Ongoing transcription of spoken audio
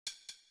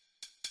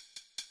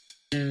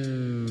Hey,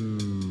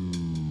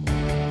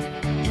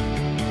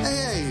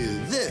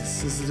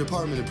 this is the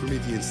Department of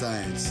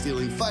Prometheanscience,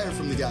 stealing fire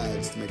from the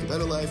gods to make a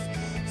better life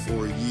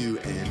for you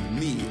and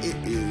me. It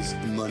is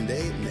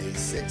Monday, May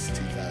 6,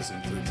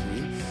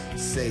 2013,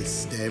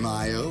 6 de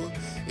Mayo,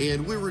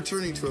 and we're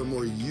returning to our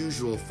more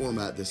usual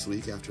format this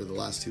week after the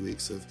last 2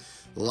 weeks of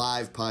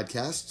live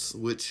podcasts,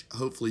 which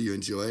hopefully you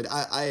enjoyed.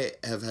 I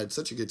have had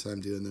such a good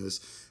time doing those.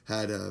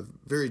 Had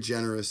very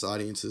generous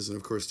audiences and,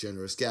 of course,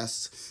 generous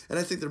guests. And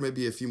I think there may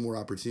be a few more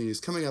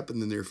opportunities coming up in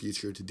the near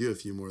future to do a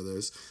few more of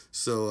those.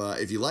 So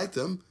if you like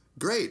them,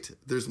 great.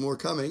 There's more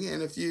coming.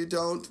 And if you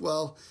don't,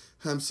 well,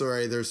 I'm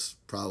sorry, there's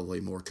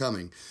probably more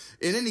coming.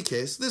 In any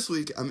case, this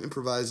week I'm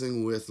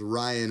improvising with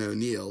Ryan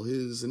O'Neill,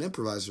 who's an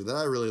improviser that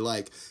I really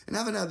like and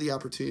haven't had the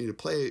opportunity to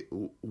play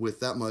with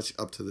that much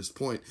up to this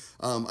point.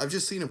 I've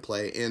just seen him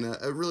play, and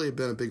I've really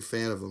been a big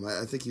fan of him.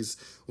 I think he's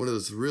one of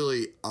those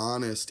really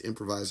honest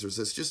improvisers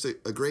that's just a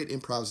great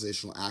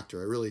improvisational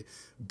actor. I really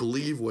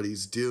believe what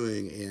he's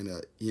doing,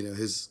 and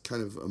his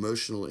kind of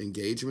emotional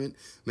engagement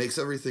makes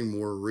everything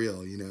more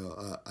real.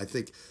 I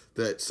think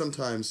that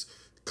sometimes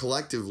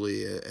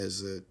collectively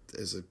as a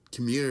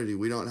community,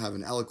 we don't have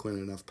an eloquent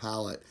enough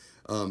palate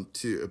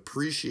to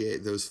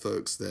appreciate those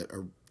folks that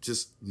are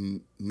just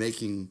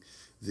making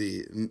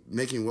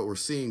what we're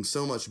seeing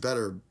so much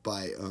better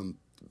by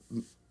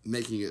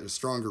making it a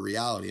stronger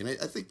reality. And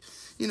I think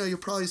you'll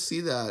probably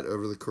see that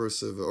over the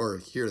course of, or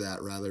hear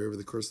that rather, over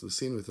the course of the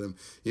scene with him.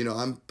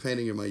 I'm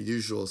painting in my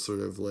usual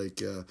sort of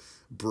like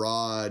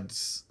broad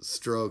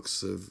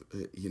strokes of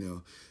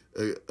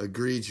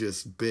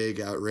egregious,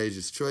 big,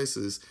 outrageous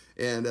choices,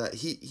 and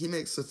he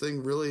makes the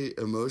thing really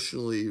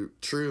emotionally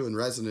true and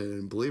resonant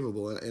and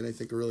believable, and I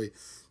think a really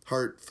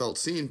heartfelt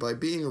scene by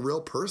being a real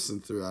person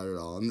throughout it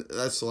all. And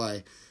that's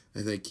why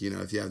I think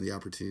if you have the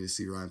opportunity to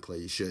see Ryan play,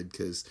 you should,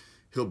 because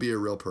he'll be a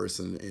real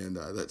person, and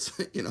that's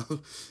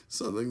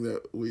something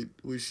that we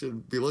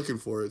should be looking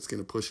for. It's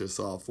going to push us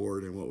all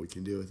forward in what we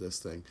can do with this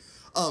thing.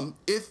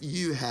 If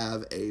you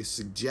have a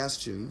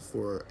suggestion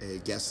for a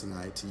guest and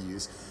I to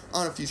use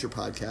on a future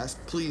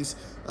podcast, please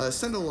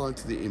send along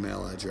to the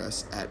email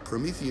address at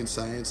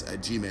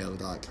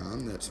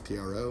prometheanscience@gmail.com. That's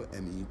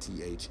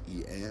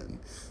PROMETHEN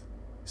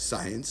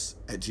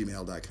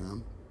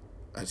science@gmail.com.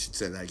 I should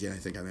say that again. I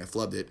think I may have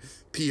flubbed it.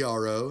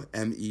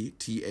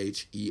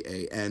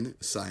 PROMETHEAN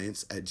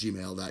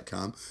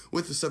science@gmail.com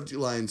with the subject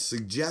line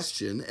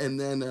suggestion, and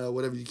then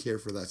whatever you care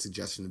for that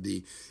suggestion to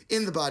be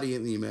in the body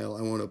of the email.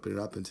 I won't open it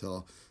up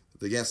until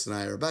the guest and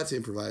I are about to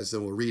improvise,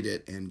 then we'll read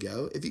it and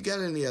go. If you got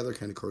any other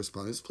kind of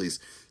correspondence, please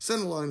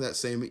send along that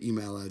same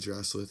email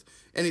address with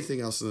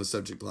anything else in the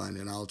subject line,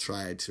 and I'll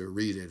try to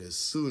read it as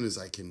soon as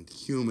I can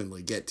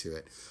humanly get to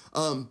it.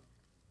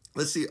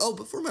 Let's see. Oh,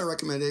 before my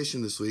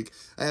recommendation this week,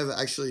 I have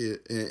actually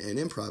an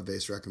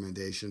improv-based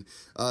recommendation.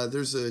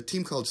 There's a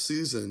team called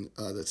Susan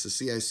that's a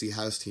CIC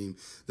house team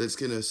that's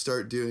going to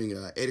start doing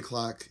 8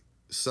 o'clock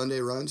Sunday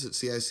runs at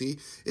CIC.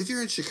 If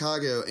you're in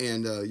Chicago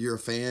and you're a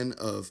fan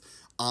of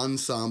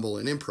ensemble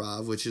and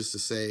improv, which is to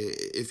say,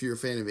 if you're a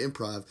fan of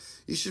improv,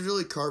 you should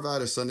really carve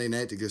out a Sunday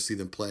night to go see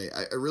them play.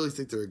 I really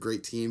think they're a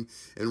great team,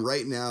 and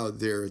right now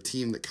they're a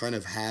team that kind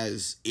of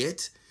has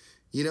it,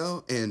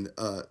 and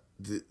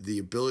the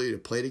ability to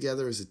play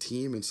together as a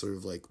team and sort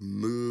of like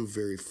move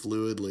very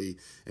fluidly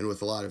and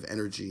with a lot of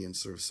energy and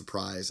sort of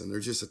surprise. And they're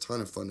just a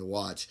ton of fun to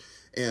watch.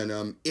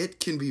 And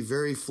it can be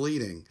very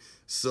fleeting.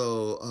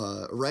 So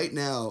right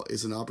now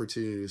is an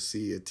opportunity to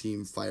see a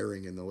team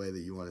firing in the way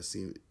that you want to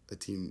see a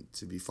team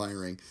to be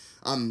firing.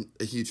 I'm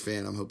a huge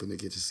fan. I'm hoping to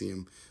get to see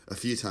him a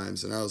few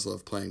times, and I always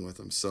love playing with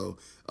him. So,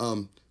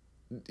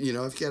 if you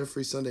got a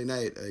free Sunday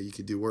night, you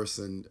could do worse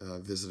than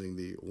visiting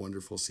the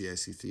wonderful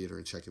CIC Theater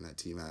and checking that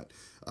team out.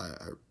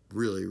 I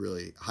really,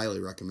 really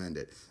highly recommend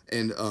it.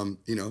 And,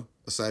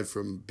 aside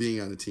from being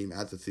on the team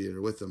at the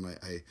theater with them,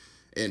 I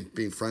and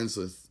being friends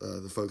with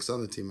the folks on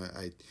the team,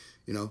 I'm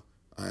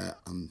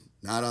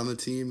not on the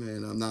team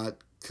and I'm not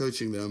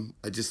coaching them.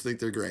 I just think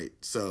they're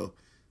great. So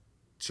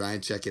try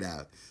and check it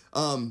out.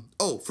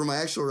 For my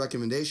actual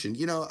recommendation,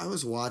 I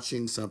was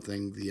watching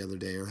something the other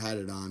day, or had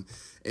it on,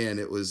 and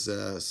it was,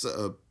 sort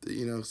of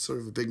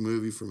a big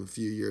movie from a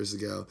few years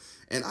ago,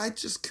 and I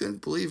just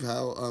couldn't believe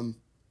how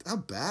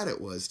bad it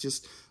was.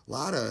 Just a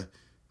lot of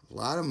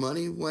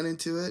money went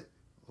into it,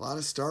 a lot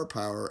of star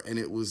power, and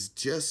it was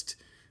just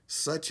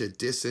such a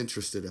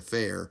disinterested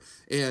affair,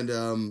 and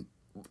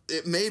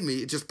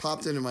it just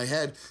popped into my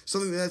head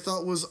something that I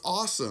thought was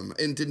awesome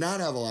and did not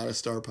have a lot of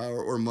star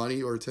power or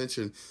money or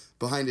attention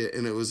behind it.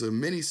 And it was a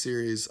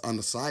mini-series on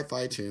the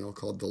Sci-Fi Channel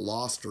called The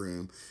Lost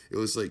Room. It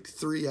was like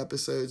 3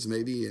 episodes,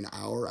 maybe an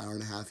hour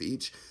and a half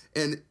each.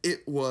 And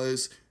it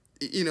was,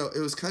 it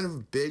was kind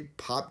of big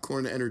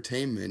popcorn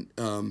entertainment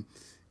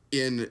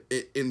in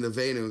the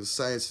vein of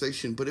science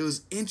fiction, but it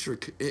was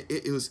intricate.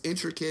 It was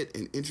intricate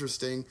and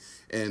interesting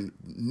and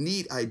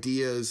neat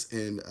ideas.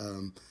 And,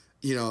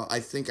 I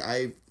think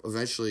I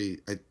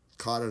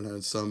caught it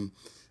on some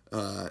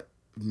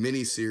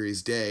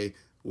mini-series day,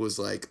 was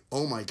like,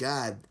 oh my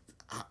God,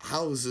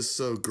 how is this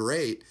so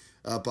great?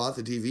 bought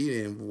the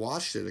DVD and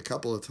watched it a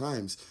couple of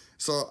times.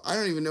 So I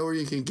don't even know where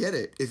you can get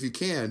it if you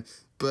can.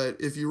 But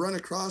if you run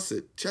across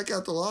it, check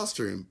out The Lost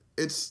Room.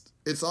 It's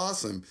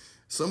awesome.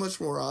 So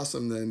much more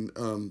awesome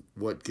than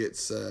what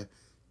gets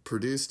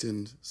produced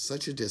in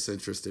such a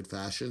disinterested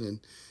fashion and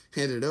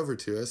handed over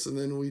to us, and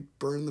then we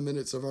burn the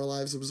minutes of our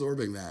lives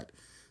absorbing that.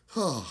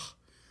 Oh,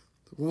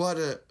 what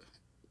a,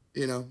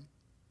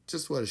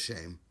 just what a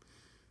shame.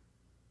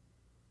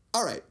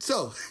 All right,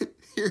 so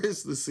here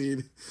is the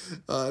scene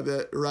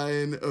that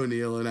Ryan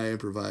O'Neill and I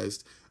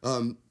improvised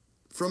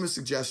from a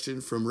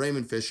suggestion from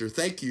Raymond Fischer.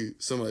 Thank you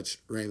so much,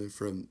 Raymond,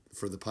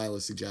 for the pile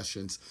of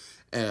suggestions.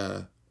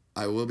 I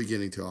will be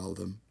getting to all of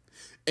them.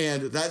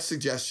 And that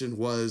suggestion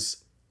was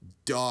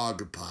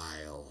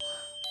dogpile.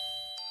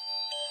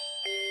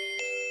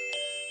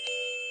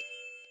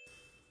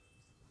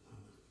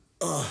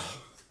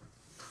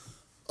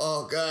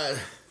 Oh, God.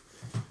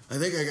 I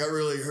think I got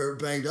really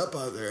banged up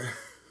out there.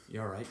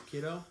 You all right,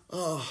 kiddo?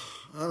 Oh,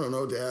 I don't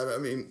know, Dad. I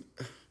mean,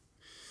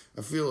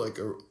 I feel like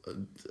a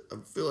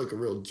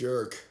real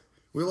jerk.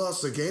 We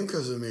lost the game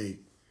because of me.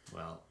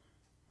 Well,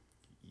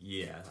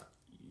 yeah.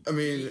 I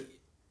mean,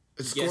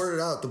 it squirted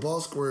out. The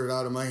ball squirted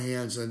out of my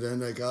hands, and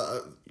then I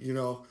got,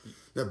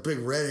 that big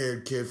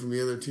red-haired kid from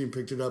the other team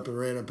picked it up and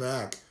ran it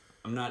back.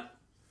 I'm not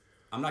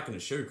going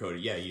to sugarcoat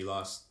it. Yeah, you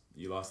lost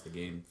the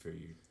game for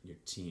your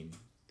team.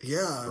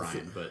 Yeah,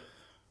 Brian, but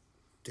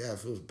Dad, it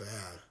feels bad.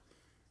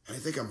 And I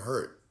think I'm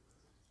hurt.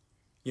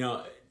 Do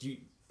you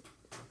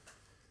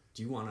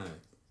want to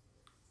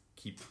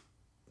keep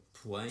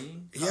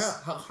playing? Yeah.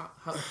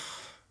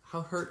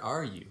 How hurt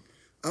are you?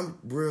 I'm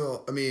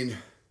real. I mean,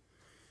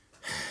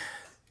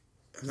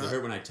 Does it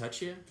hurt when I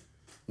touch you?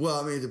 Well,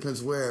 I mean, it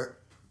depends where.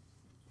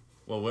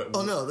 Well, what?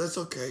 Oh no, that's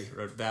okay.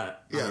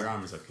 That Yeah. Your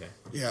arm is okay.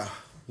 Yeah.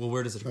 Well,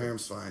 where does it hurt? My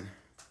arm's fine.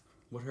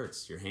 What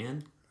hurts? Your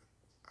hand?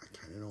 I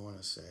kind of don't want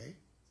to say.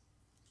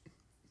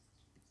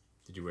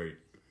 Did you wear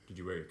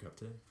your cup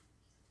today?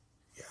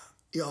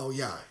 Yeah. Oh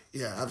yeah.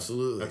 Yeah.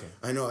 Absolutely. Okay.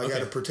 I know. I got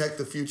to protect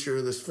the future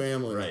of this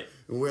family. Right.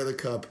 And wear the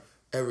cup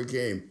every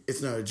game.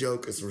 It's not a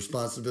joke. It's a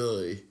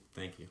responsibility.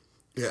 Thank you.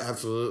 Yeah.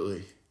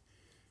 Absolutely.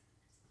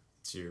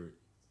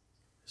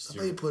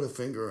 Somebody put a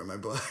finger in my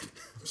butt.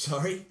 I'm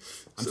sorry?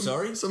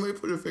 Sorry? Somebody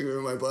put a finger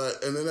in my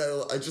butt, and then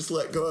I just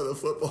let go of the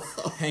football.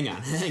 Hang on.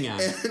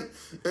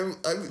 And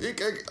I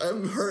think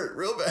I'm hurt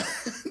real bad.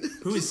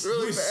 Who is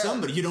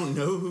somebody? You don't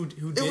know who did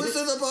it? It was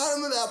at the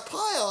bottom of that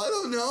pile. I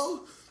don't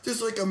know.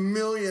 There's like a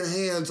million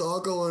hands all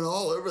going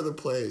all over the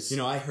place.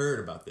 I heard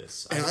about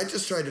this. And I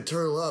just tried to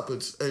turtle up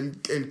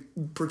and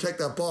protect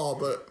that ball,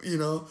 but,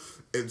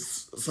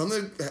 it's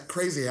something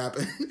crazy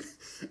happened.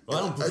 Well,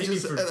 I don't blame you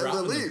for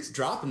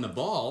dropping the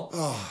ball.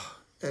 Oh,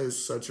 it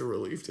is such a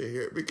relief to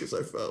hear because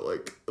I felt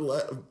like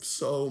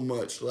so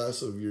much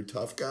less of your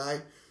tough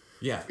guy.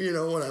 Yeah.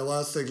 When I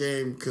lost the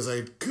game because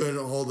I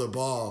couldn't hold the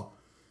ball.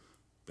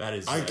 That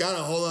is... I got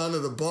to hold on to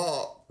the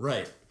ball.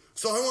 Right.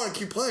 So I want to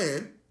keep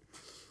playing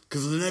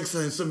because the next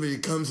time somebody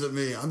comes at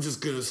me, I'm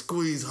just going to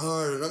squeeze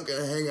hard and I'm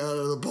going to hang on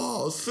to the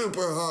ball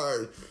super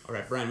hard. All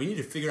right, Brian, we need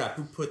to figure out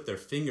who put their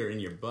finger in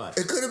your butt.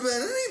 It could have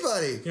been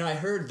anybody. I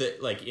heard that,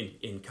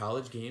 in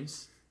college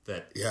games,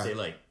 that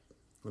they,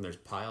 when there's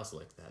piles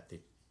like that, they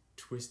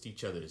twist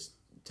each other's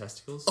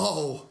testicles.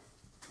 Oh,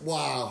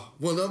 wow.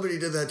 Well, nobody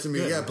did that to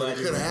me yet, but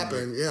it could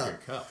happen. Yeah. Your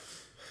cup.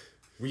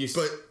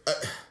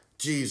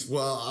 Geez,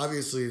 well,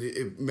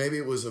 obviously, maybe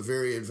it was a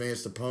very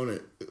advanced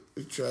opponent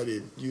who tried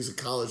to use a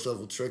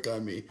college-level trick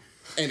on me,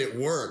 and it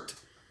worked.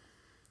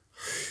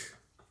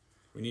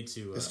 We need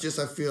to... It's just,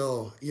 I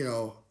feel,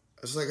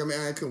 it's like,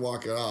 I could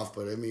walk it off,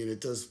 but,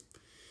 it does...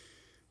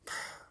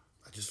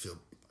 I just feel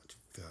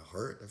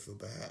hurt. I feel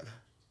bad.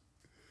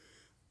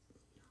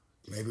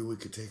 Maybe we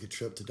could take a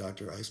trip to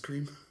Dr. Ice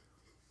Cream?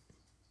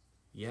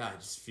 Yeah, I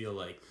just feel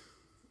like...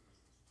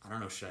 I don't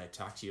know, should I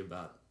talk to you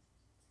about,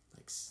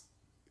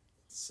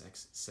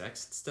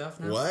 sex stuff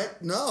now?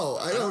 What? No,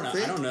 I don't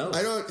know.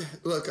 I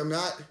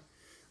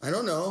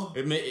don't know.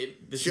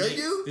 Should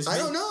you? I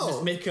don't know.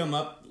 This may come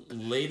up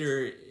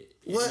later.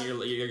 What?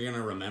 You're going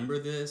to remember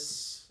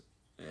this?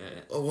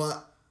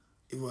 What?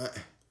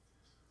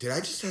 Did I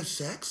just have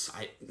sex?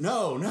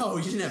 No,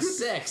 you didn't have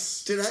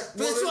sex. Did I?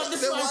 That's why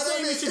I'm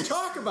saying we should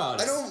talk about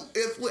it. I don't...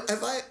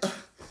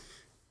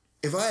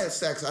 If I had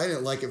sex, I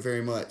didn't like it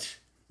very much.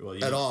 Well,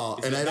 at all.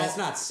 And that's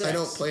not sex. I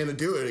don't plan to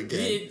do it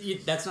again.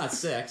 That's not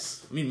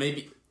sex.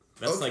 Maybe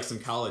that's some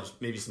college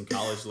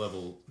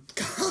level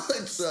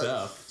college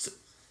stuff.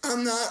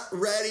 I'm not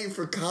ready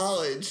for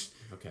college.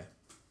 Okay.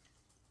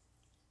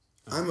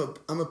 I'm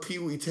a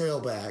peewee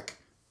tailback.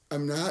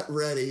 I'm not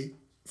ready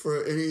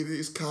for any of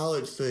these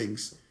college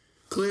things.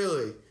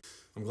 Clearly.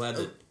 I'm glad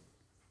that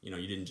you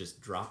didn't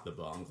just drop the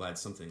ball. I'm glad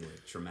something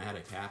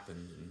traumatic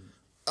happened.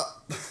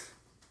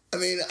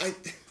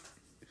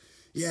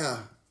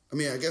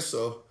 I guess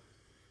so.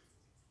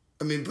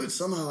 But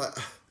somehow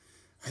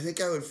I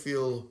think I would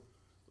feel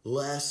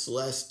less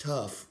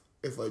tough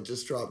if I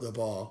just dropped the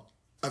ball.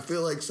 I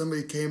feel like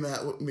somebody came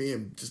at me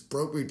and just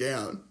broke me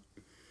down.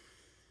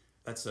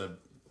 That's a...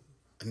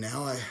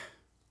 Now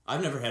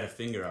I've never had a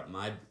finger up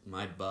my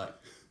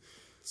butt.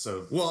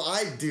 So well,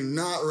 I do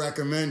not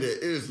recommend it.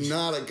 It is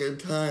not a good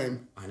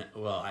time. I know,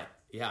 well, I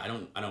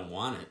don't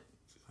want it.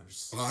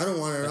 I don't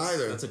want it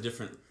either. That's a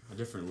different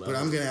level. But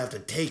I'm gonna have to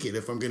take it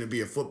if I'm gonna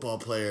be a football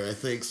player. I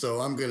think so.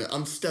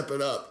 I'm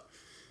stepping up.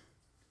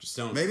 Just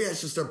don't. Maybe I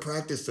should start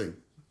practicing.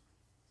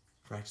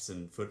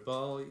 Practicing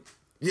football.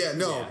 Yeah,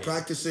 no,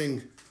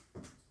 practicing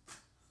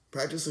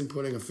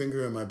putting a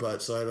finger in my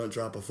butt so I don't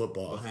drop a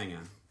football. Well, hang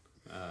on.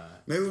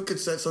 Maybe we could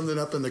set something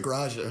up in the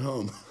garage at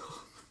home.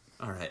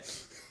 All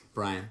right,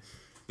 Brian.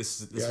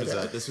 This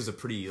was a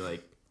pretty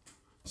like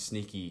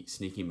sneaky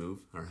move.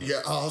 All right.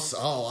 Yeah, I'll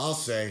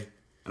say.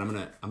 And I'm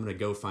gonna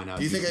go find out.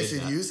 Do you think I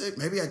should use it?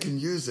 Maybe I can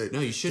use it. No,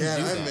 you shouldn't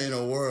do that. I'm in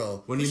a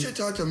whirl. We should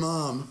talk to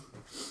Mom.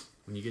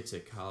 When you get to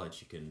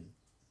college, you can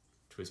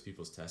twist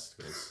people's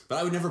testicles. But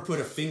I would never put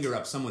a finger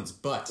up someone's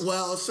butt.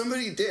 Well,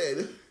 somebody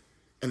did,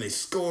 and they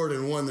scored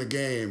and won the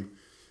game.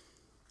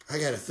 I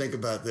got to think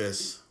about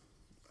this.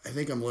 I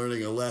think I'm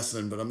learning a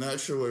lesson, but I'm not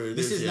sure what it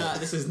is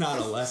yet. This is not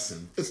a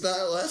lesson. It's not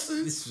a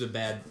lesson? This is a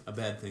bad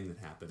thing that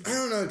happened. I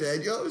don't know,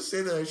 Dad. You always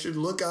say that I should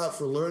look out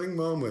for learning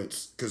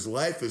moments, because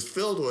life is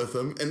filled with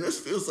them, and this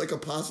feels like a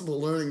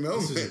possible learning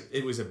moment.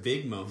 It was a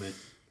big moment.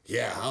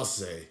 Yeah, I'll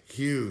say.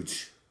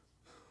 Huge.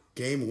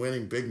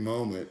 Game-winning big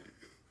moment.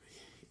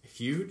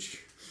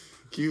 Huge?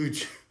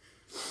 Huge.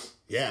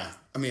 Yeah.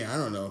 I mean, I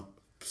don't know.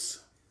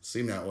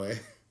 Seemed that way.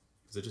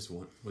 Was it just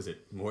one? Was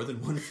it more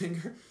than one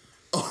finger?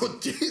 Oh,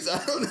 jeez,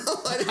 I don't know.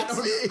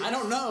 I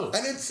don't know.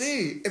 I didn't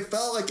see. It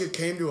felt like it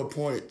came to a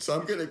point, so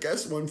I'm going to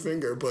guess one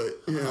finger,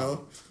 but, you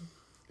know,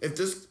 if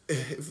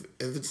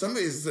it's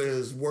somebody that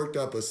has worked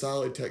up a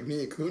solid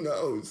technique, who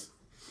knows?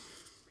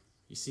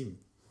 You seem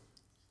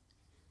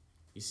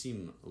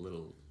a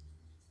little,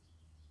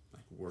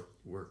 like,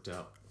 worked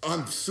up.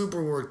 I'm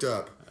super worked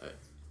up.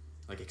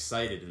 Like,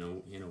 excited,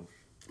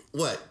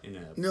 What?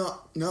 No.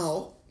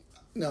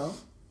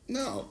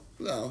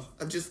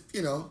 I'm just,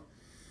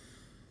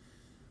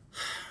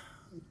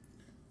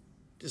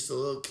 just a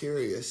little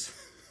curious.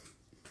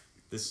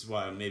 This is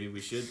why maybe we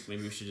should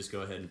just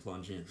go ahead and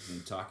plunge in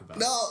and talk about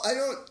it. No, I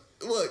don't.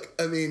 Look,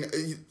 I mean,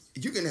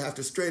 you're going to have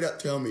to straight up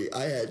tell me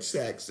I had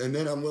sex, and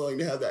then I'm willing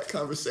to have that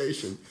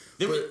conversation.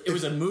 It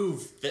was a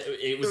move.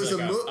 It was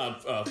like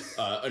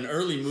an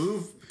early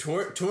move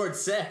toward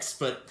sex,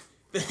 but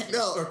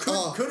no, or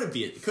could have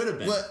been.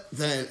 But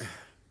then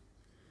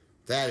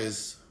that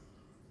is.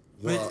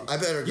 Well, I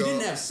better go. You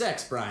didn't have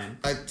sex, Brian.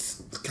 It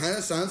kind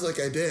of sounds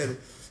like I did.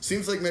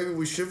 Seems like maybe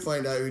we should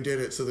find out who did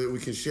it so that we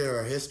can share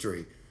our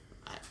history.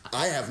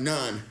 I have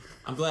none.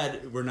 I'm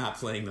glad we're not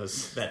playing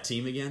that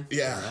team again.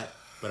 Yeah. Right?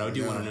 But I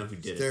do want to know who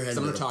did They're it.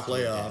 heading to the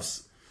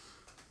playoffs.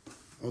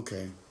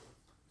 Okay.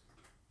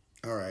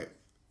 All right.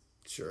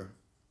 Sure.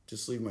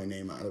 Just leave my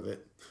name out of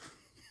it.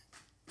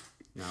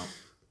 No.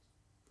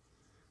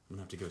 I'm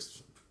going to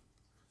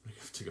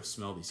have to go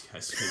smell these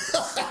guys.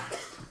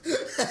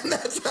 And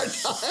that's our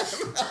time.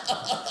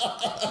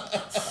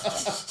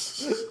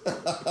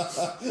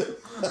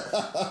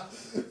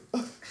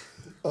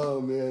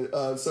 Oh, man.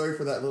 Sorry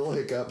for that little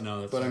hiccup.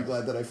 No, that's but I'm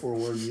glad that I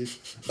forewarned you.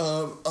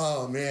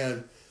 Oh,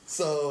 man.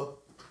 So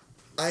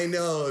I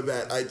know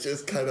that I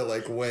just kind of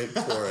like went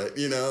for it,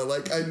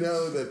 Like I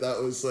know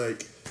that was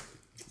like,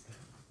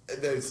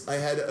 I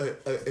had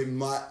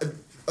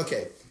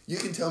okay, you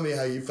can tell me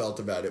how you felt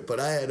about it, but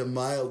I had a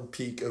mild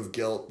peak of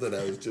guilt that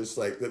I was just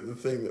like, the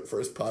thing that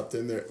first popped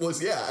in there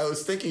was, I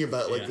was thinking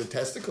about like the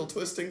testicle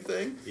twisting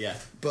thing. Yeah.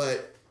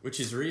 But. Which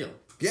is real.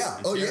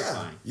 Yeah. Oh,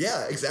 terrifying.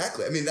 Yeah,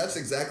 exactly. I mean, that's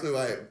exactly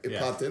why it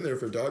popped in there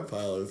for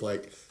dogpile, is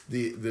like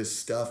the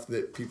stuff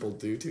that people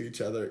do to each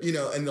other,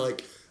 and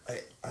like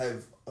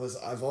I've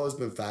always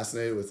been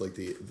fascinated with like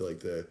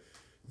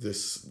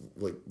this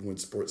when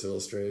Sports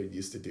Illustrated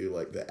used to do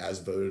like the as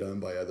voted on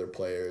by other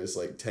players,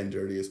 like 10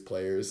 dirtiest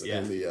players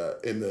in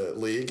the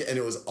league, and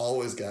it was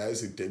always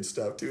guys who did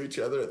stuff to each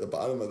other at the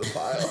bottom of the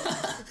pile.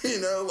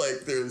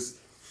 Like there's,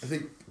 I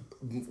think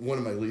one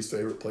of my least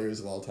favorite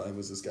players of all time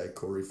was this guy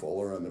Corey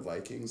Fuller on the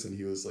Vikings, and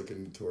he was like a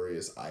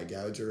notorious eye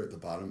gouger at the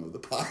bottom of the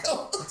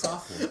pile. That's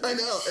awful. I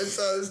know, and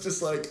so I was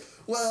just like,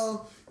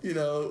 well,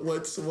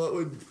 what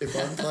would, if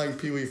I'm playing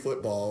Pee Wee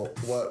football,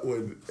 what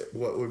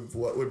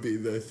would be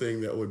the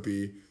thing that would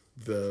be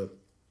the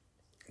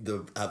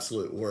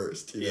absolute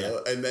worst, you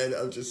know? And then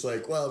I'm just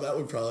like, well, that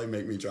would probably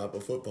make me drop a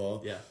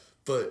football. Yeah.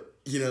 But,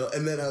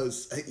 and then I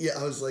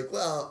was like,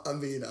 well, I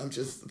mean, I'm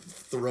just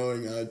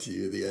throwing onto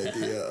you the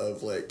idea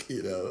of like,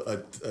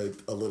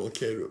 a little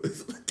kid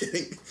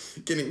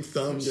getting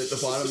thumbed at the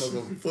bottom of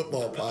a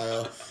football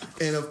pile.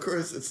 And of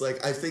course, it's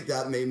like, I think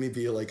that made me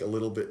be like a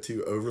little bit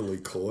too overly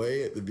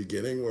coy at the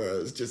beginning, where I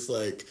was just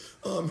like,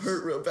 oh, I'm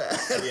hurt real bad,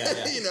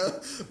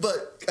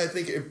 But I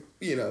think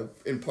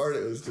in part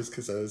it was just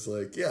because I was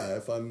like,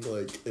 if I'm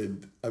like,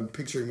 I'm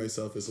picturing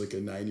myself as like a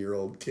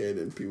 9-year-old kid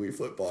in Pee Wee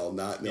football,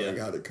 not knowing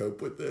how to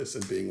cope with this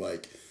and being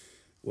like,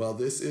 well,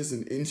 this is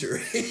an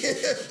injury,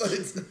 but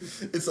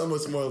it's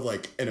almost more of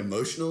like an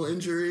emotional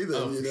injury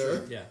than,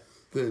 Sure. Yeah.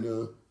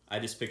 Than, I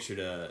just pictured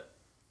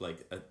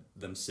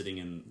them sitting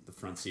in the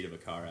front seat of a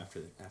car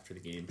after the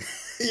game.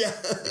 Yeah.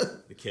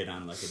 The kid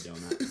on like a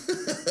donut.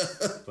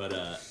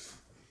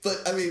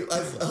 But I mean,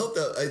 I hope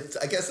that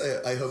I guess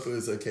I hope it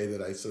was okay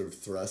that I sort of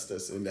thrust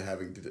us into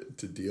having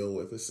to deal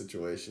with a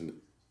situation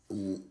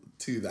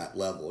to that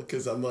level,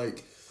 because I'm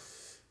like,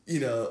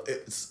 I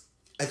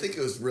think it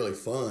was really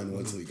fun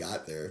once we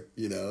got there.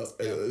 It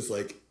was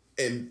like,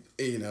 and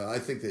I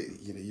think that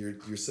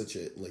you're such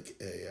a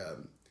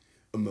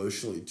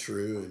emotionally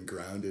true and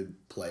grounded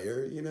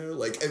player.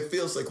 Like it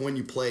feels like when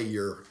you play,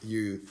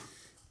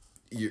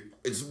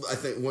 it's I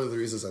think one of the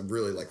reasons I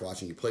really like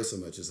watching you play so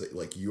much is that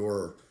like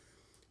your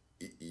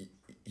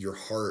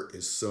heart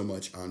is so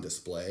much on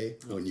display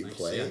when you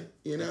play,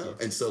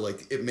 and so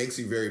like it makes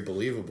you very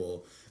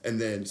believable. And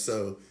then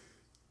so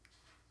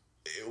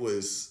it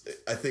was,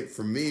 I think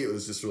for me it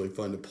was just really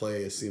fun to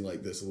play a scene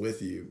like this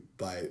with you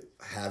by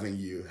having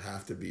you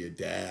have to be a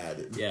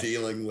dad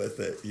dealing with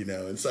it,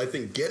 and so I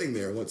think getting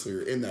there once we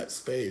were in that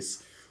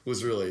space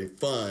was really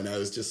fun. I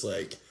was just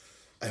like,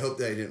 I hope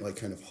that I didn't like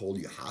kind of hold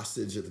you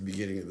hostage at the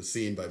beginning of the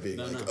scene by being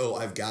oh,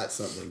 I've got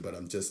something, but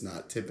I'm just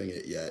not tipping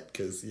it yet,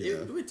 because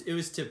it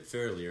was tipped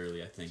fairly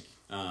early, I think.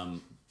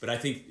 But I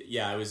think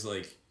I was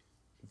like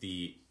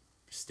the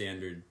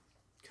standard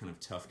kind of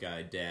tough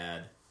guy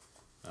dad.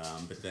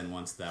 But then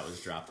once that was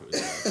dropped, it was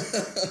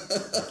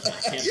like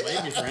I can't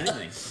blame you for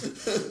anything.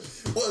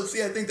 Well,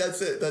 see, I think that's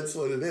it. That's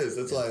what it is.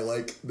 That's why I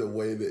like the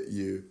way that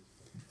you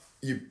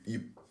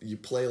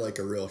play like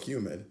a real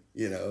human.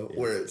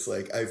 Where it's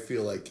like, I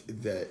feel like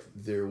that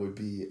there would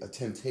be a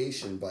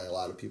temptation by a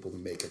lot of people to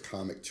make a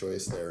comic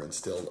choice there and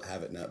still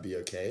have it not be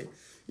okay,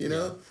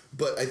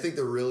 But I think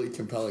the really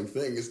compelling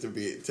thing is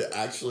to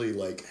actually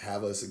like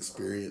have us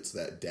experience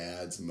that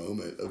dad's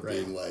moment of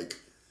being like,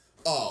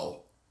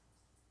 oh,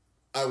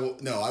 I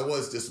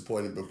was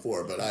disappointed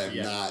before, but I am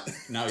not.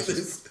 Now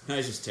he's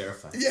just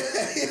terrified. Yeah,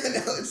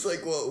 now it's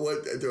like, well,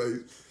 what do I...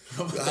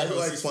 How do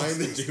I find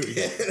this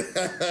kid?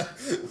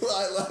 Well,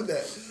 I love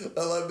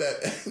that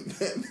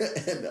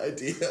end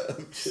idea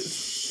of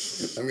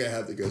just, I'm going to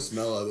have to go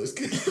smell all this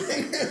kid.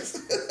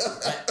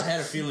 I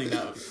had a feeling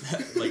that,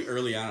 like,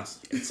 early on,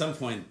 at some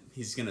point,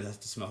 he's going to have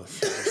to smell the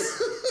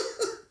flowers.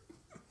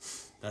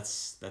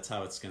 That's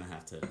how it's going to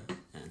have to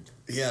end.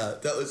 Yeah,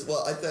 that was,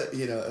 well, I thought,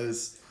 it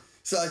was,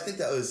 so I think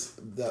that was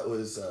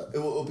it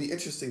will be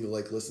interesting to,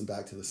 like, listen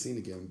back to the scene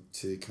again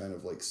to kind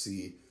of, like,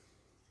 see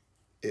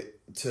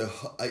it,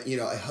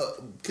 I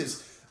hope,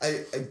 because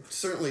I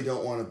certainly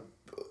don't want to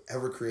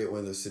ever create one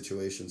of those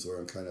situations where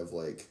I'm kind of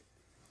like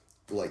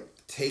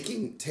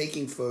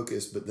taking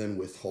focus, but then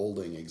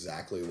withholding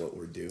exactly what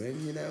we're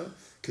doing,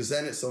 because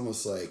then it's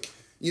almost like,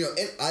 and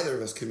either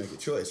of us can make a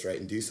choice, right,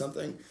 and do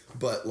something,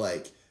 but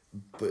when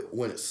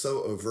it's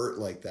so overt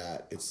like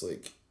that, it's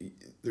like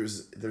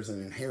there's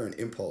an inherent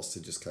impulse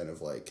to just kind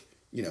of like,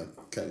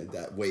 kind of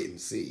that wait and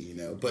see,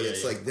 but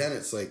like then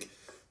it's like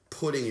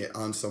putting it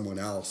on someone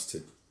else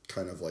to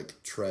kind of like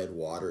tread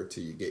water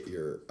till you get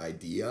your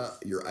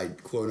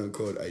quote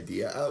unquote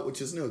idea out,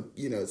 which is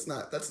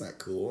that's not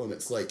cool, and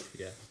it's like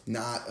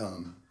not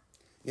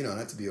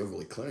not to be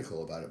overly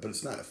clinical about it, but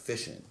it's not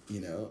efficient,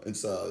 and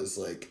so it's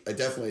like I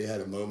definitely had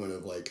a moment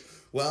of like,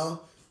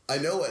 well, I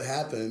know what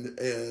happened,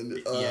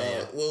 and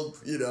well,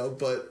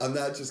 but I'm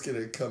not just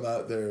gonna come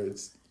out there.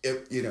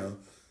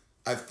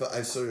 I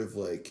sort of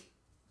like,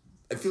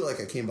 I feel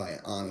like I came by it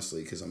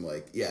honestly, because I'm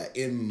like,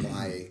 in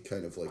my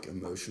kind of like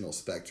emotional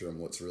spectrum,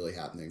 what's really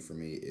happening for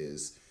me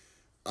is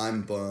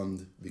I'm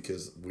bummed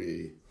because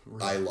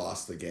I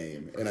lost the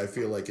game, and I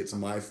feel like it's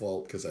my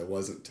fault because I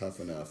wasn't tough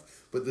enough.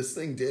 But this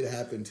thing did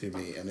happen to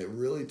me, and it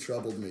really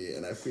troubled me,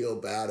 and I feel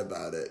bad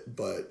about it,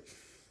 but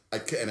I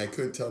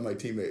couldn't tell my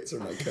teammates or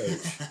my coach.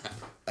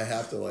 I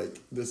have to, like,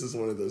 this is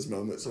one of those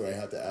moments where I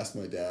have to ask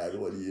my dad,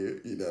 what do you,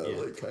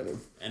 like, kind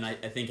of... And I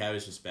think I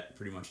was just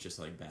pretty much just,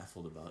 like,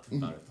 baffled about it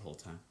the whole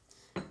time.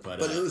 But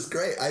it was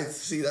great.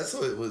 That's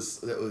what it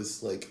was. It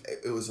was, like,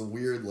 it was a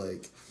weird,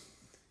 like,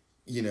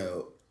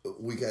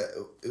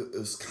 it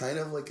was kind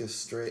of like a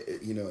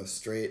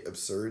straight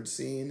absurd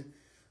scene.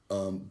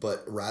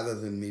 But rather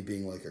than me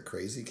being, like, a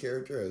crazy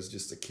character, I was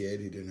just a kid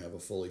who didn't have a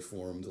fully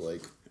formed,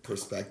 like,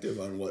 perspective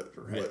on what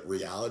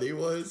reality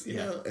was, you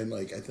know? And,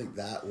 like, I think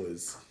that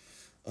was,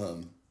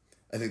 I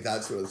think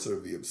that's where sort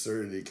of the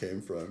absurdity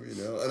came from,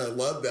 And I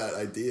love that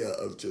idea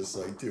of just,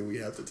 like, do we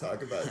have to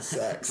talk about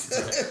sex?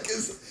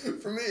 Because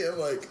for me, I'm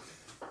like,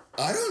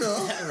 I don't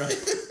know. Yeah,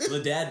 right. Well,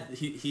 the dad,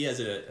 he has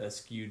a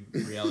skewed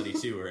reality,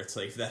 too, where it's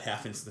like, if that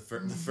happens, the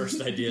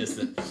first idea is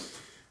that,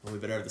 well, we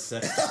better have the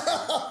sex.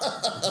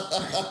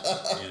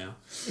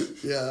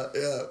 Yeah.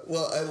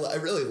 Well, I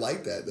really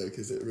like that, though,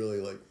 because it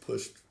really, like,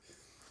 pushed...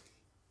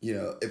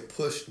 it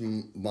pushed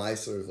my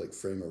sort of like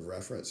frame of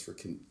reference for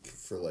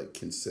like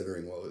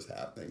considering what was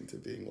happening to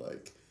being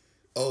like,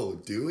 oh,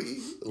 do we?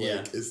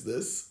 Like, is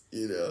this,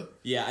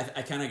 Yeah,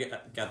 I kind of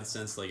got the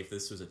sense, like, if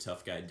this was a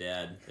tough guy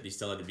dad, that he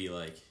still had to be,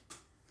 like,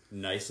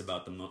 nice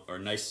about them, or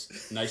nice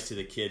to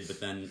the kid, but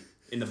then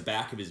in the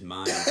back of his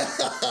mind,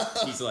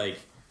 he's like,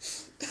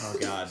 oh,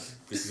 God,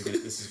 this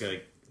is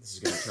gonna this is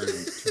going to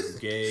turn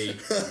gay.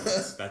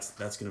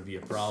 That's going to be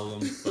a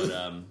problem.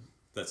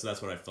 But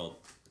that's what I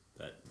felt.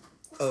 That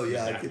oh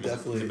yeah, I could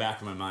definitely in the back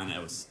of my mind,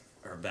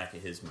 or back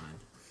of his mind.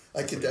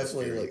 I could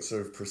definitely like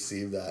sort of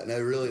perceive that, and I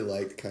really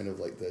liked kind of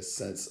like this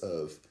sense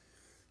of,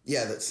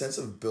 that sense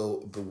of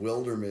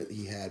bewilderment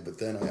he had. But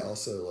then I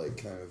also like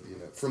kind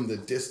of from the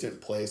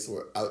distant place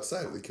where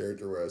outside of the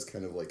character where I was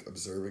kind of like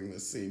observing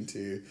this scene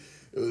too.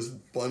 It was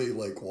funny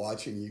like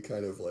watching you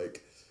kind of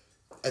like,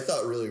 I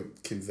thought really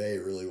convey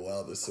really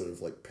well this sort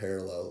of like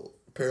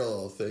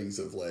parallel things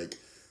of like,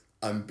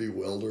 I'm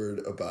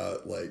bewildered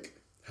about like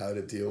how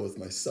to deal with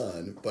my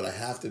son, but I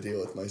have to deal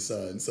with my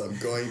son, so I'm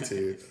going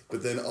to.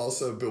 But then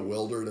also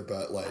bewildered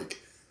about like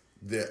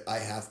that I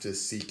have to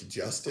seek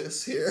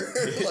justice here.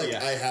 Like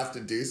I have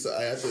to do so.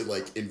 I have to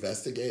like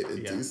investigate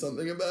and do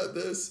something about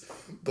this,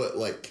 but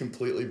like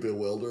completely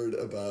bewildered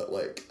about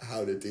like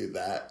how to do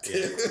that.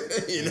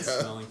 Yeah.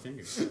 Smelling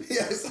fingers.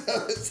 Yes,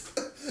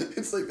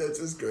 it's like that's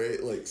this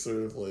great like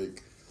sort of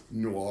like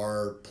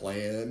noir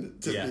plan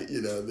to be,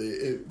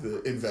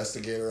 the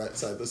investigator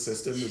outside the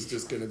system is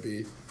just going to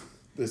be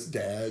this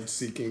dad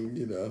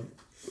seeking,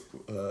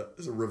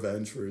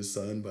 revenge for his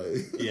son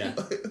by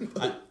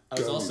I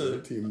was also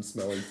team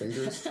smelling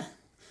fingers.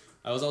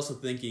 I was also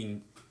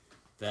thinking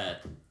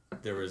that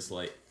there was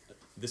like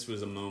this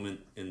was a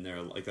moment in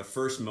their like the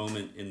first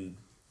moment in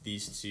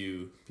these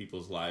two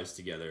people's lives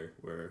together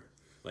where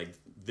like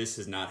this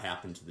has not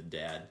happened to the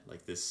dad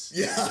like this.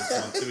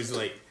 It was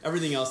like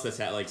everything else that's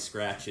like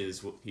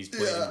scratches. He's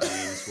playing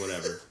games,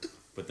 whatever.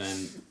 But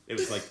then it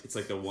was like it's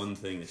like the one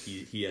thing that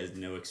he has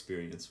no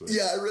experience with.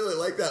 Yeah, I really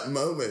like that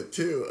moment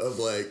too of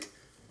like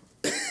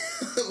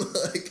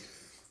like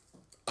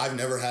I've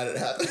never had it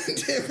happen to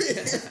me.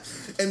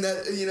 And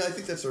that I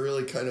think that's a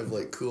really kind of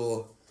like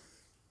cool.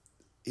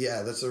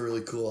 Yeah, that's a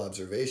really cool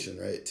observation,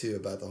 right? Too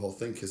about the whole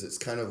thing because it's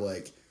kind of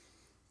like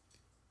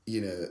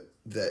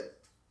that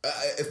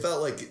it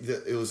felt like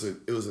it was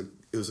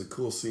a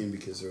cool scene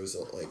because there was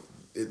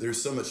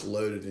there's so much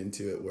loaded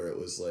into it where it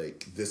was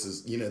like this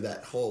is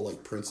that whole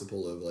like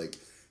principle of like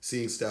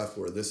seeing stuff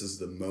where this is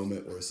the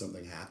moment where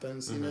something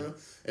happens, and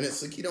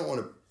it's like you don't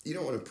want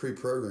to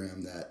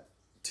pre-program that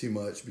too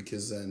much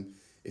because then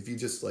if you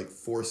just like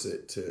force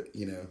it to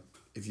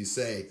if you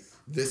say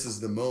this is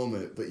the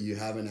moment but you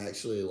haven't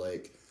actually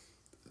like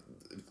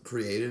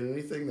created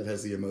anything that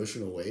has the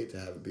emotional weight to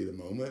have it be the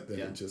moment, then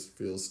it just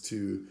feels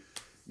too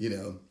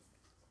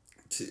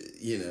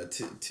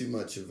too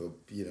much of a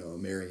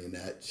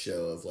marionette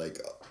show of like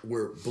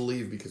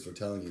believe because we're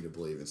telling you to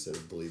believe instead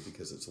of believe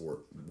because it's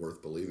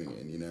worth believing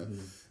in,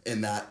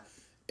 and that,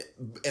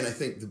 and I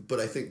think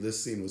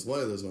this scene was one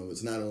of those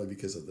moments not only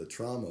because of the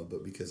trauma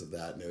but because of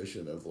that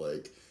notion of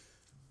like,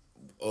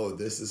 oh,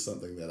 this is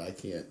something that I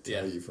can't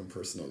tell you from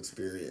personal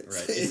experience.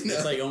 Right.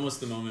 It's like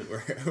almost the moment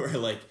where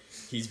like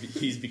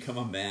he's become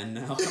a man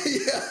now.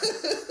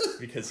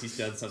 Because he's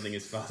done something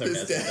his father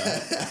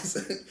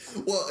hasn't done.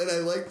 Well, and I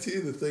like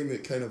too the thing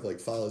that kind of like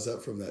follows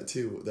up from that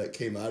too, that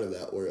came out of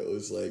that where it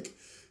was like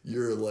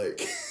you're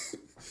like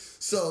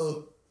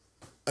so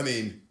I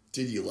mean,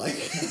 did you like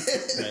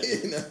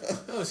it?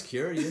 Right. I was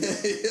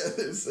curious.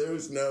 There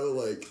was no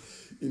like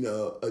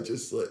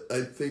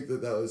I think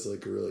that was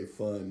like a really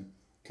fun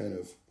kind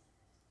of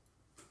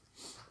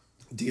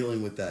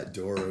dealing with that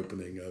door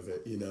opening of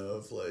it,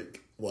 of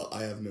like, well,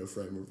 I have no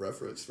frame of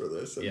reference for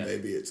this, and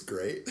maybe it's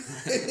great,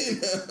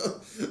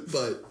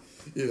 but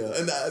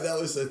and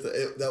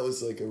that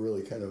was like a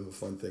really kind of a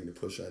fun thing to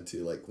push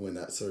onto. Like when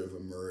that sort of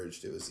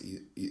emerged, it was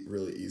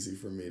really easy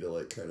for me to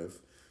like kind of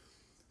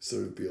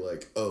sort of be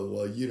like, oh,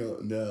 well, you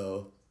don't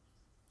know,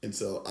 and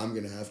so I'm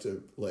gonna have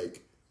to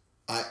like.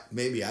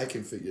 Maybe I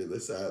can figure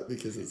this out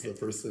because it's the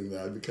first thing that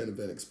I've kind of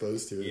been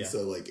exposed to. And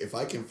so, like, if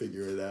I can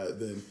figure it out,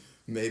 then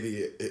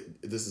maybe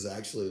this is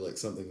actually, like,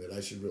 something that I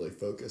should really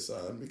focus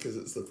on because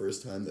it's the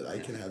first time that I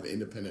can have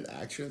independent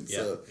action. Yeah,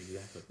 so,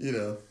 exactly.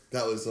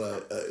 That was,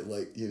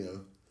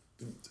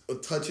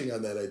 touching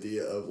on that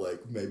idea of, like,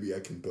 maybe we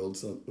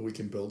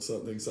can build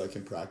something so I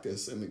can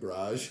practice in the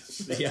garage.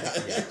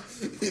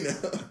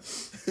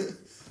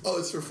 Oh,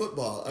 it's for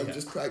football. I'm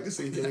just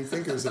practicing getting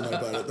fingers in my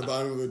butt at the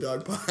bottom of a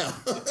dog pile.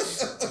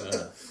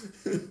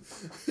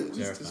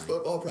 Just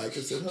football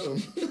practice at home.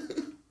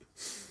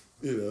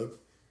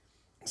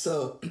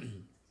 So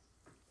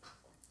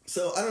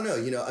I don't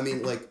know. I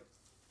mean, like,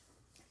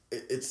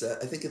 it's.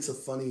 I think it's a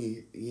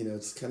funny.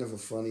 It's kind of a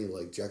funny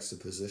like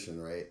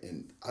juxtaposition, right?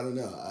 And I don't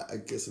know. I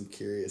guess I'm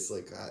curious,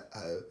 like,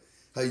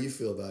 how you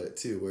feel about it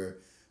too. Where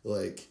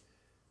like.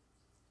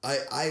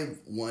 I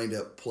wind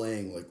up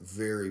playing like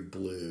very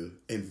blue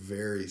and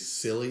very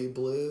silly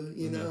blue,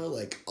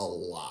 like a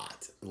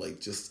lot, like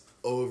just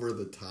over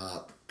the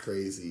top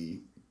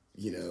crazy,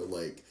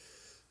 like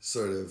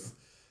sort of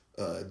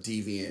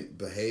deviant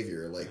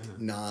behavior, like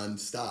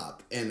nonstop.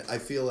 And I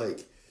feel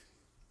like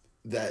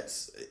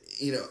that's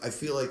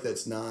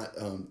not,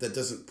 that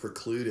doesn't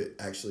preclude it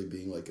actually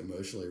being like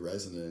emotionally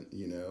resonant,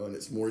 and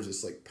it's more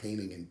just like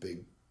painting in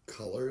big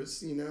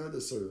colors,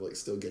 to sort of like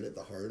still get at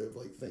the heart of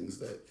like things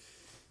that,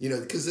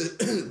 because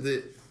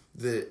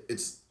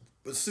it's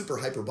super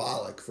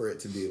hyperbolic for it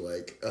to be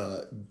like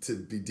to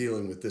be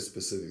dealing with this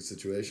specific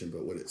situation.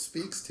 But what it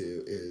speaks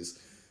to is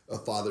a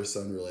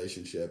father-son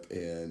relationship,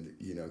 and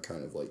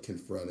kind of like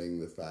confronting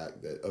the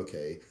fact that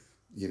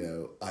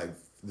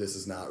this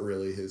is not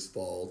really his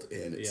fault,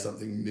 and it's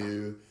something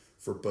new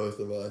for both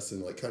of us,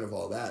 and like kind of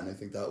all that. And I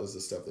think that was the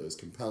stuff that was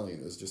compelling.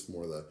 It was just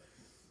more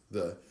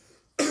the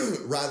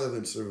rather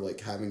than sort of like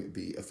having it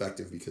be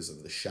effective because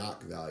of the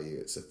shock value,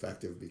 it's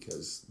effective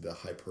because the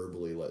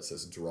hyperbole lets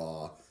us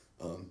draw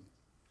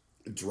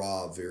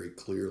very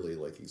clearly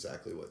like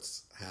exactly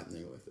what's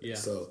happening with it. Yeah,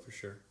 so for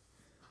sure.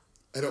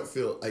 I don't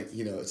feel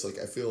it's like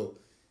I feel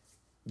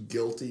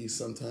guilty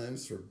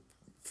sometimes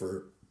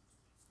for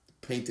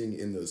painting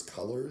in those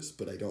colors,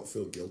 but I don't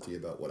feel guilty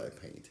about what I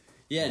paint.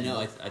 Yeah, no,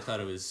 I thought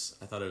it was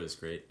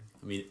great.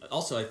 I mean,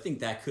 also I think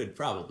that could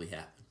probably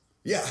happen.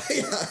 Yeah.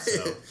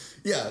 So,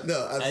 yeah,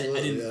 no,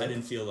 absolutely. I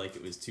didn't feel like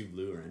it was too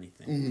blue or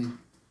anything.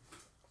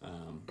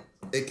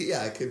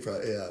 It could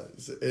probably,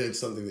 it's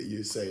something that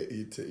you say,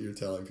 you're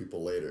telling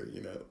people later,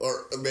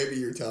 or maybe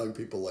you're telling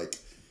people like,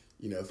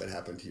 if it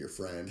happened to your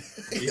friend,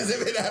 because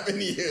if it happened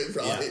to you, it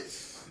probably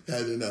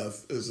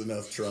there's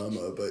enough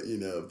trauma, but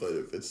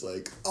if it's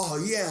like, oh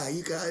yeah,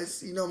 you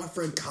guys, my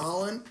friend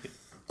Colin,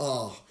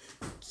 oh,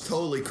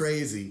 totally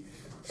crazy.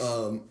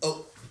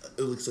 It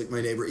looks like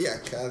my neighbor. Yeah,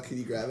 Kyle, can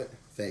you grab it?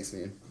 Thanks,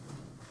 man.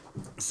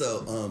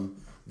 So, Hey,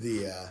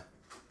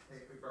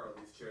 we borrowed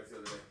these chairs the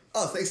other day.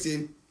 Oh, thanks,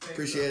 dude.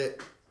 Appreciate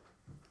it.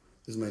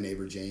 This is my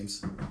neighbor,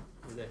 James.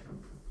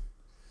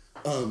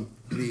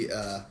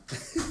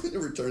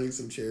 Returning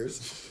some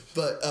chairs.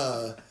 But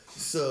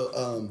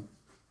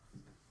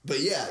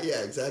yeah,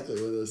 exactly,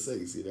 one of those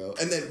things,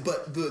 And then,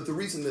 but the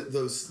reason that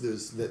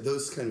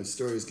those kind of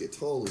stories get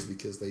told is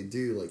because they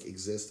do, like,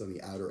 exist on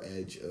the outer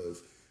edge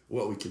of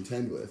what we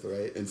contend with,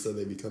 right? And so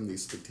they become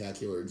these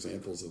spectacular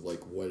examples of, like,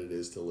 what it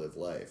is to live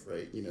life,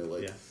 right?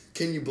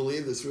 Can you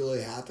believe this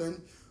really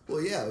happened? Well,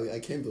 yeah, I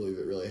can believe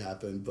it really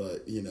happened,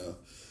 but,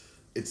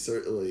 it's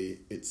certainly,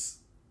 it's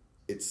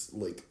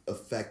like,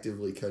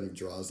 effectively kind of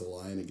draws a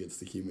line against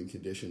the human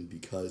condition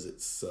because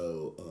it's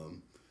so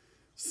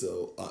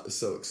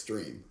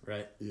extreme.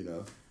 Right.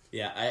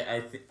 Yeah,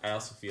 I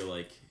also feel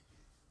like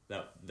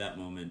that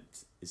moment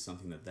is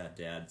something that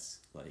dad's,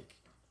 like,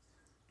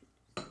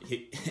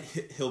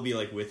 he'll be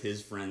like with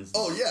his friends.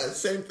 Oh yeah,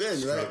 same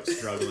thing, right?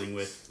 Struggling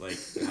with like,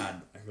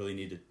 God, I really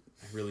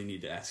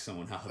need to ask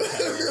someone how about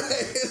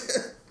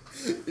it.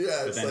 Right.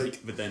 Yeah,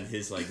 but then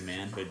his like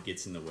manhood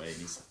gets in the way, and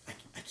he's like,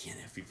 I can't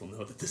have people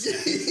know that this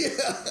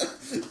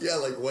happened. Yeah.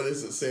 Like, what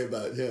does it say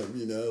about him?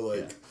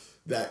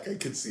 That I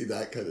could see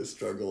that kind of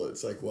struggle.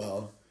 It's like,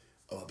 well,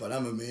 but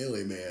I'm a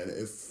manly man.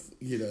 If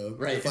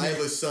I have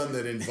a son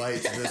that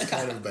invites this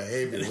kind of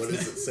behavior, what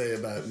does it say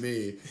about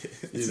me?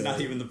 It's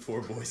not even the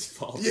poor boy's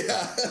fault.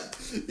 Yeah,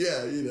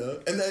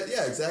 and that,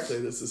 exactly.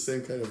 That's the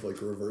same kind of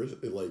like reverse,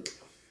 like,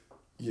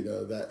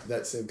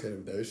 that same kind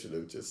of notion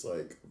of just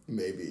like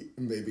maybe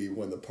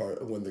when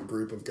the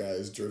group of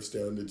guys drifts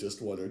down to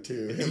just one or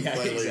two, and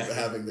finally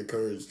having the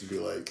courage to be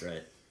like,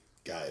 right,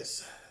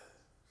 guys,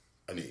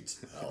 I need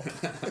some help.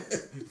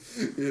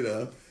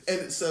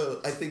 And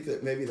so I think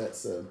that maybe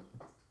that's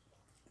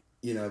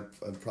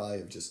I probably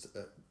have just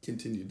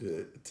continued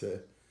to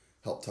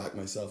help talk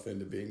myself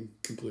into being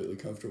completely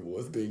comfortable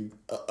with being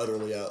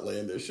utterly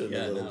outlandish and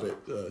a little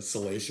bit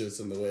salacious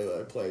in the way that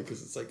I play,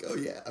 because it's like, oh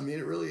yeah, I mean,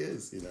 it really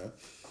is,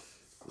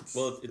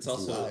 it's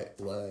also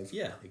live.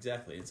 Yeah,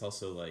 exactly. It's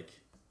also like,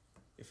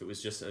 if it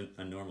was just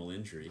a normal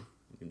injury,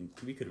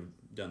 we could have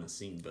done the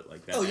scene, but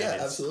like that. Oh yeah,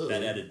 absolutely.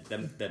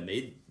 That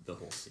made the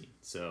whole scene.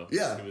 So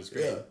yeah, it was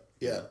great.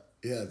 Yeah.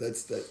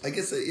 That's that. I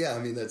guess that, I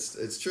mean,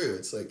 it's true.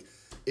 It's like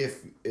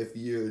if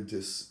you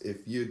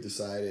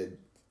decided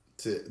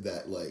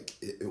that like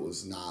it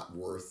was not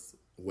worth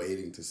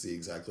waiting to see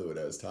exactly what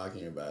I was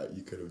talking about,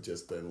 you could have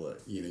just been like,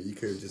 you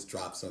could have just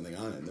dropped something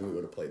on it, and then we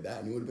would have played that,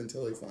 and it would have been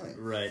totally fine.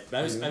 Right. But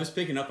I was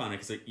picking up on it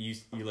because like you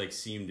like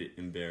seemed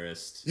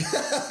embarrassed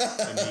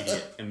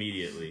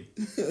immediately,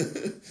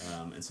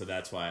 and so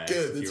that's why you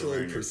were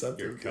wearing really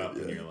your cup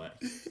and you're like,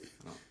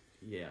 oh,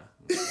 yeah,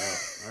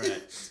 all right,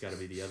 it's got to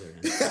be the other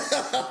end.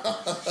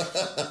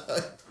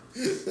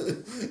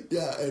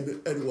 Yeah,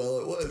 and well,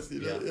 it was,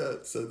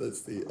 yeah. So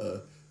that's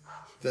the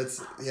that's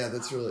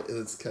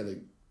kind of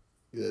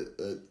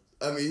good.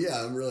 I mean,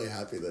 yeah, I'm really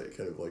happy that it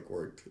kind of like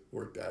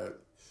worked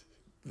out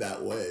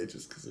that way,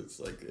 just because it's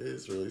like,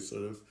 it's really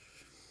sort of,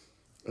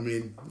 I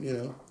mean,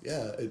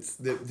 it's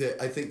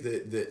I think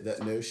that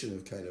notion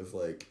of kind of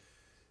like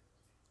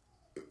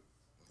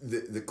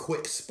the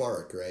quick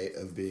spark, right,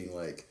 of being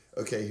like,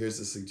 okay, here's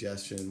a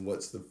suggestion.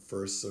 What's the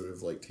first sort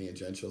of like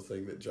tangential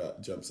thing that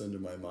jumps into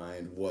my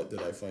mind? What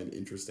did I find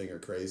interesting or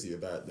crazy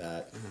about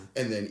that? Mm-hmm.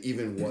 And then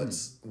even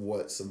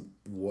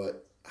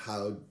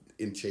how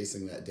in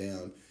chasing that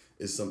down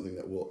is something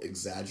that will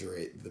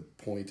exaggerate the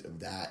point of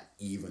that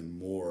even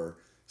more,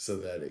 so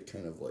that it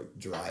kind of like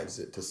drives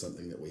it to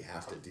something that we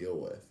have to deal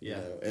with.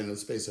 Yeah. And in the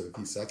space of a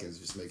few seconds,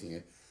 just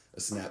making a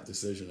snap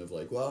decision of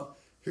like, well,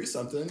 here's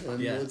something, and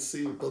Yeah. let's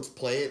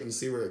play it and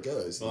see where it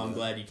goes. Well, I'm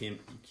glad you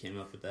came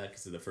up with that,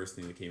 because the first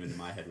thing that came into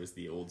my head was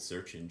the old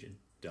search engine.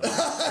 I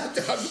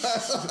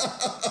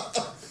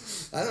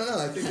don't know.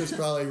 I think there's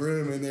probably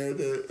room in there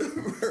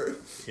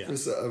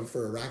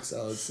for a rack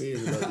solid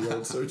scene about the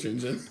old search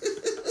engine.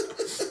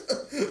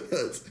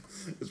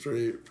 It's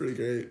pretty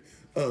great.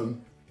 All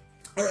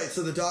right,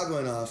 so the dog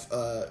went off.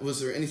 Was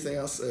there anything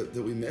else that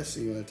we missed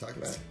that you want to talk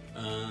about?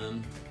 Yeah,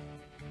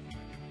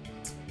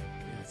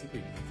 I think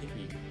we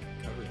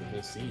covered the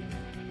whole scene.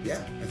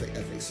 Yeah, I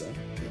think so.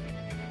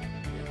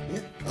 Yeah.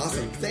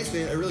 Awesome. Thanks,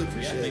 man. I really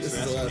appreciate it. This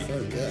is a lot of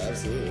fun. Yeah,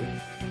 absolutely.